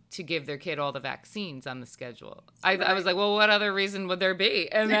want to give their kid all the vaccines on the schedule. I was like, well, what other reason would there be?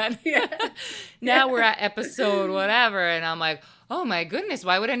 And then now we're at episode whatever, and I'm like, oh my goodness,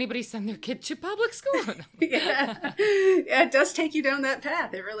 why would anybody send their kid to public school? Yeah, it does take you down that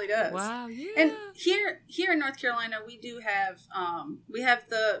path. It really does. Wow, yeah. And here in North Carolina, we do have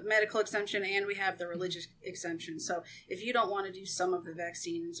the medical exemption and we have the religious exemption. So if you don't want to do some of the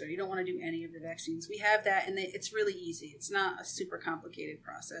vaccines or you don't want to do any of the vaccines, we have that, and it's really easy. It's not a super complicated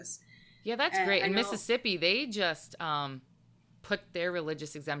process. Yeah, that's great. In Mississippi, they just put their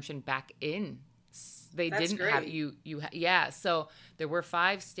religious exemption back in. That's didn't great. Have you so there were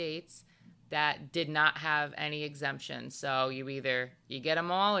 5 states that did not have any exemptions. So you get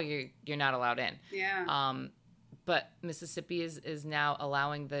them all or you're not allowed in. Yeah. But Mississippi is now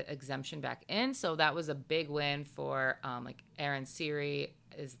allowing the exemption back in. So that was a big win for like Aaron Siri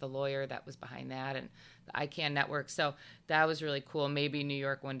is the lawyer that was behind that, and the ICANN network. So that was really cool. Maybe New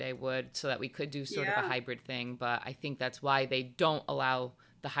York one day would, so that we could do sort of a hybrid thing. But I think that's why they don't allow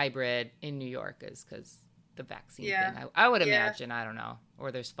the hybrid in New York, is because the vaccine thing. I would imagine. I don't know.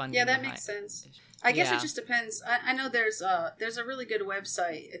 Or there's funding. Yeah, that makes sense. I guess it just depends. I know there's a really good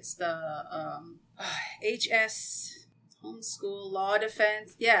website. It's the HS Homeschool Law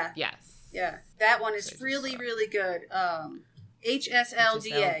Defense. Yeah. Yes. Yeah. That one is really, really good.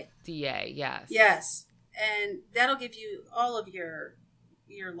 HSLDA. DA, yes. Yes. And that'll give you all of your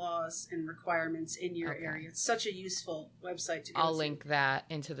laws and requirements in your area. It's such a useful website to go I'll link that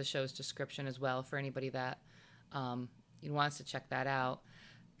into the show's description as well for anybody that wants to check that out.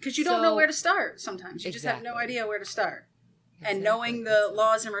 Because you don't know where to start sometimes. You just have no idea where to start. Exactly. And knowing the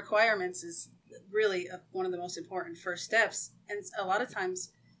laws and requirements is really one of the most important first steps. And a lot of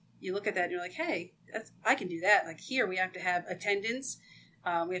times you look at that and you're like, hey, I can do that. Like here we have to have attendance.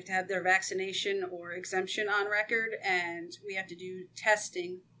 We have to have their vaccination or exemption on record, and we have to do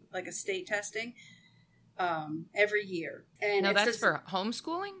testing, like a state testing, every year. And now that's for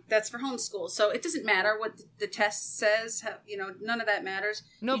homeschooling? That's for homeschool. So it doesn't matter what the test says. None of that matters.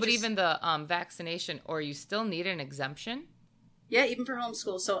 No, but even the vaccination, or you still need an exemption? Yeah, even for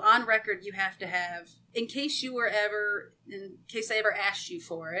homeschool. So on record, you have to have, in case I ever asked you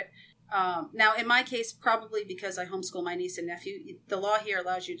for it. Now, in my case, probably because I homeschool my niece and nephew, the law here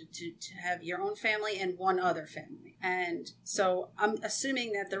allows you to have your own family and one other family. And so I'm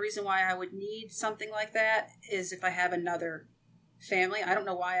assuming that the reason why I would need something like that is if I have another family. I don't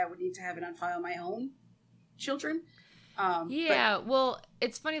know why I would need to have it on file my own children. Well,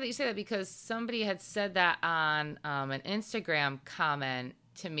 it's funny that you say that, because somebody had said that on an Instagram comment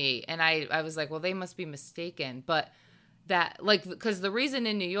to me, and I was like, well, they must be mistaken. But that, like, because the reason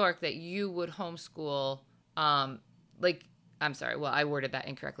in New York that you would homeschool, I'm sorry, well, I worded that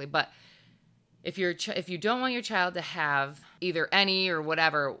incorrectly, but if you don't want your child to have either any or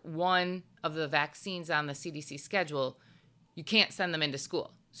whatever one of the vaccines on the CDC schedule, you can't send them into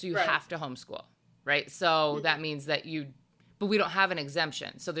school, so you have to homeschool, right? So that means that but we don't have an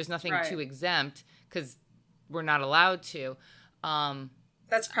exemption, so there's nothing to exempt because we're not allowed to.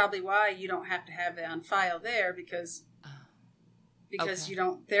 That's probably why you don't have to have it on file there, because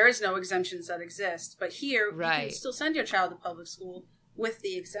there is no exemptions that exist. But here, you can still send your child to public school with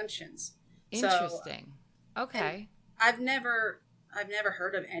the exemptions. Interesting. So, okay. I've never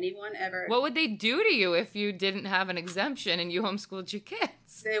heard of anyone ever. What would they do to you if you didn't have an exemption and you homeschooled your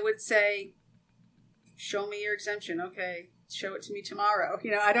kids? They would say, "Show me your exemption." Okay. Show it to me tomorrow.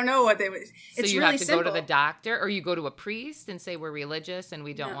 I don't know what they would. So you really have to go to the doctor, or you go to a priest and say we're religious and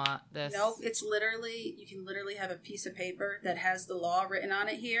we don't want this. No, it's literally, you can literally have a piece of paper that has the law written on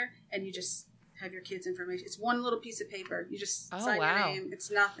it here, and you just have your kids' information. It's one little piece of paper. You just sign your name. It's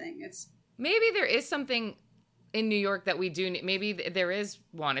nothing. Maybe there is something in New York that we do. Maybe there is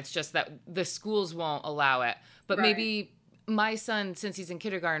one. It's just that the schools won't allow it. But maybe my son, since he's in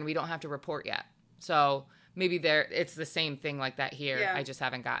kindergarten, we don't have to report yet. So maybe it's the same thing like that here. Yeah. I just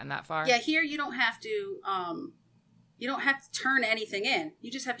haven't gotten that far. Yeah, here you don't have to turn anything in.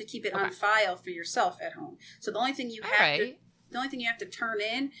 You just have to keep it on file for yourself at home. So the only thing you have to turn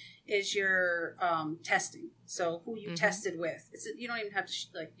in is your testing. So who you tested with. You don't even have to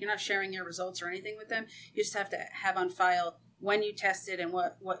you're not sharing your results or anything with them. You just have to have on file when you tested and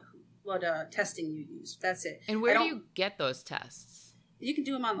what testing you used. That's it. And where do you get those tests? You can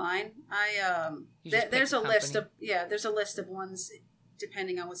do them online. There's a list of ones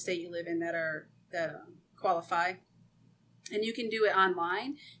depending on what state you live in that qualify. And you can do it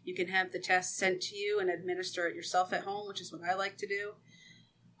online. You can have the test sent to you and administer it yourself at home, which is what I like to do.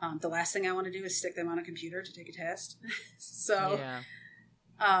 The last thing I want to do is stick them on a computer to take a test.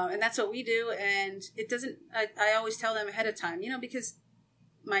 And that's what we do. And it doesn't, I always tell them ahead of time, because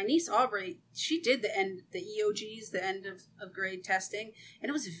my niece Aubrey, she did the EOGs, the end of grade testing, and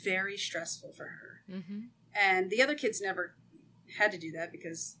it was very stressful for her. Mm-hmm. And the other kids never had to do that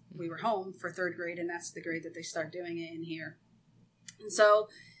because we were home for third grade, and that's the grade that they start doing it in here. And so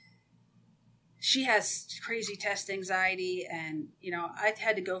she has crazy test anxiety, and I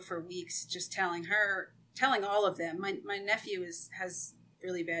had to go for weeks just telling all of them. My nephew has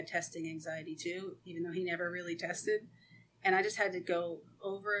really bad testing anxiety too, even though he never really tested. And I just had to go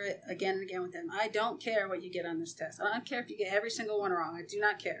over it again and again with them. I don't care what you get on this test. I don't care if you get every single one wrong. I do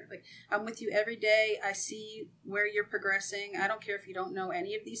not care. I'm with you every day. I see where you're progressing. I don't care if you don't know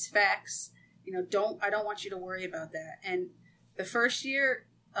any of these facts. I don't want you to worry about that. And the first year,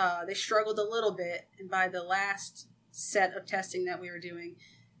 they struggled a little bit. And by the last set of testing that we were doing,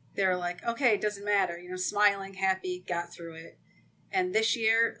 they were like, okay, it doesn't matter. Smiling, happy, got through it. And this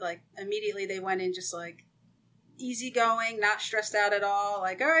year, immediately they went in just easygoing, not stressed out at all. All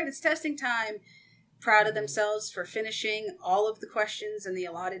right, it's testing time. Proud of themselves for finishing all of the questions in the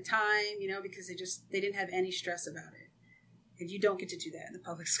allotted time, because they didn't have any stress about it. And you don't get to do that in the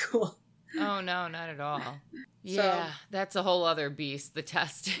public school. Oh, no, not at all. Yeah, that's a whole other beast, the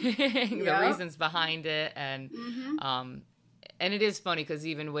testing, the reasons behind it. And and it is funny because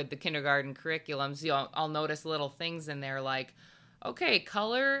even with the kindergarten curriculums, I'll notice little things in there like, okay,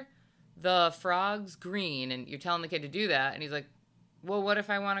 color the frogs green, and you're telling the kid to do that, and he's like, well, what if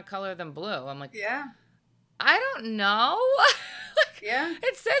I want to color them blue? I'm like, I don't know.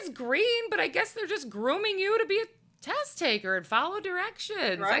 It says green, but I guess they're just grooming you to be a test taker and follow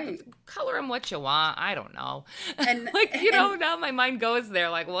directions. Right. Color them what you want. I don't know. And now my mind goes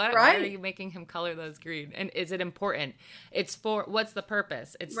there. What? Right. Why are you making him color those green? And is it important? It's for, what's the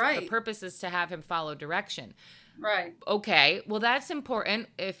purpose? The purpose is to have him follow direction. Right. Okay. Well, that's important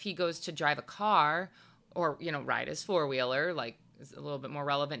if he goes to drive a car or, ride his four-wheeler, is a little bit more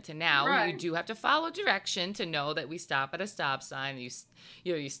relevant to now. Right. You do have to follow direction to know that we stop at a stop sign.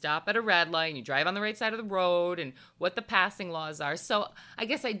 You stop at a red light and you drive on the right side of the road and what the passing laws are. So I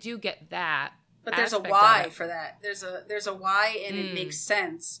guess I do get that. But there's a why for that. There's a why, and it makes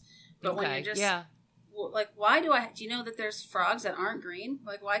sense. But when you're just why do you know that there's frogs that aren't green?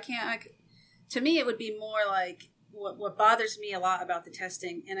 Why can't I? To me, it would be more what bothers me a lot about the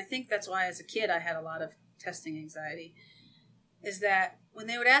testing, and I think that's why as a kid I had a lot of testing anxiety, is that when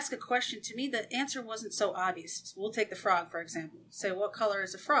they would ask a question, to me the answer wasn't so obvious. So we'll take the frog, for example. Say, what color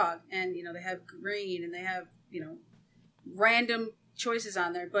is a frog? And, they have green, and they have, random choices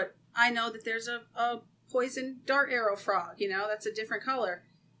on there. But I know that there's a poison dart arrow frog, that's a different color.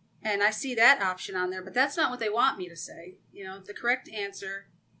 And I see that option on there, but that's not what they want me to say. The correct answer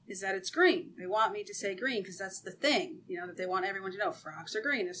is that it's green. They want me to say green because that's the thing, that they want everyone to know. Frogs are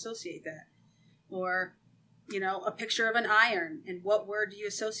green, associate that. Or, a picture of an iron, and what word do you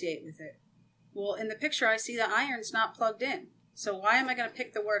associate with it? Well, in the picture I see the iron's not plugged in. So why am I going to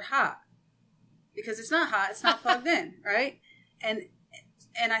pick the word hot? Because it's not hot, it's not plugged in, right? And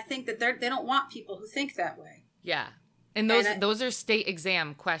I think that they don't want people who think that way. Yeah. And those are state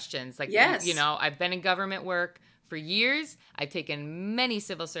exam questions. Yes. I've been in government work for years. I've taken many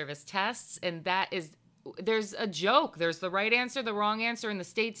civil service tests, and there's a joke. There's the right answer, the wrong answer, and the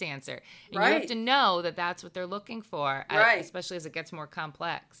state's answer. And you have to know that that's what they're looking for, especially as it gets more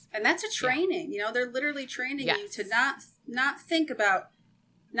complex. And that's a training. They're literally training you to not think about,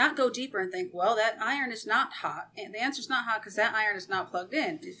 not go deeper and think, well, that iron is not hot. And the answer's not hot because that iron is not plugged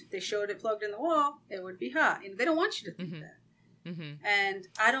in. If they showed it plugged in the wall, it would be hot. And they don't want you to think that. Mm-hmm. And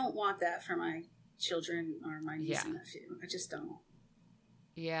I don't want that for my children or my niece and nephew. I just don't.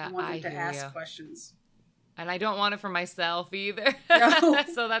 Yeah, I want them to ask questions. And I don't want it for myself either. No.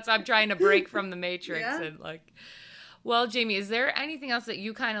 So that's why I'm trying to break from the matrix. And well, Jamie, is there anything else that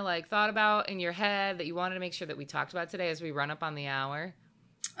you kind of thought about in your head that you wanted to make sure that we talked about today as we run up on the hour?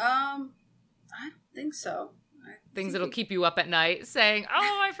 I don't think so. Things that'll keep you up at night saying,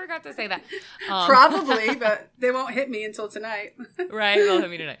 oh, I forgot to say that. Probably, but they won't hit me until tonight. Right, they'll hit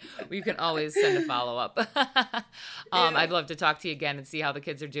me tonight. Well, you can always send a follow-up. I'd love to talk to you again and see how the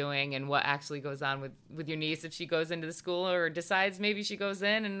kids are doing and what actually goes on with your niece if she goes into the school or decides maybe she goes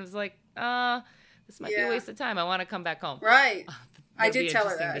in and was like, this might be a waste of time. I want to come back home. Right. I did tell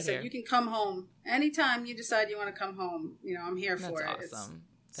her that. I said, you can come home anytime you decide you want to come home. I'm here for it. That's awesome.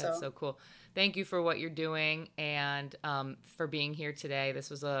 That's so cool. Thank you for what you're doing and for being here today. This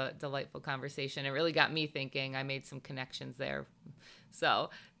was a delightful conversation. It really got me thinking. I made some connections there. So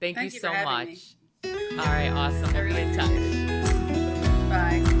thank you so much. Me. All right, awesome. We'll be in touch.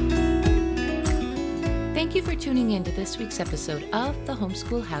 Bye. Thank you for tuning in to this week's episode of the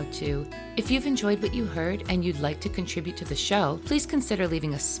Homeschool How-To. If you've enjoyed what you heard and you'd like to contribute to the show, please consider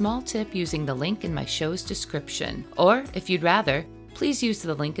leaving a small tip using the link in my show's description. Or, if you'd rather, please use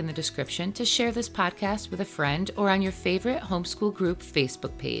the link in the description to share this podcast with a friend or on your favorite homeschool group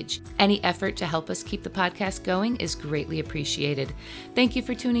Facebook page. Any effort to help us keep the podcast going is greatly appreciated. Thank you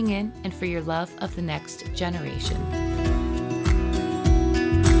for tuning in and for your love of the next generation.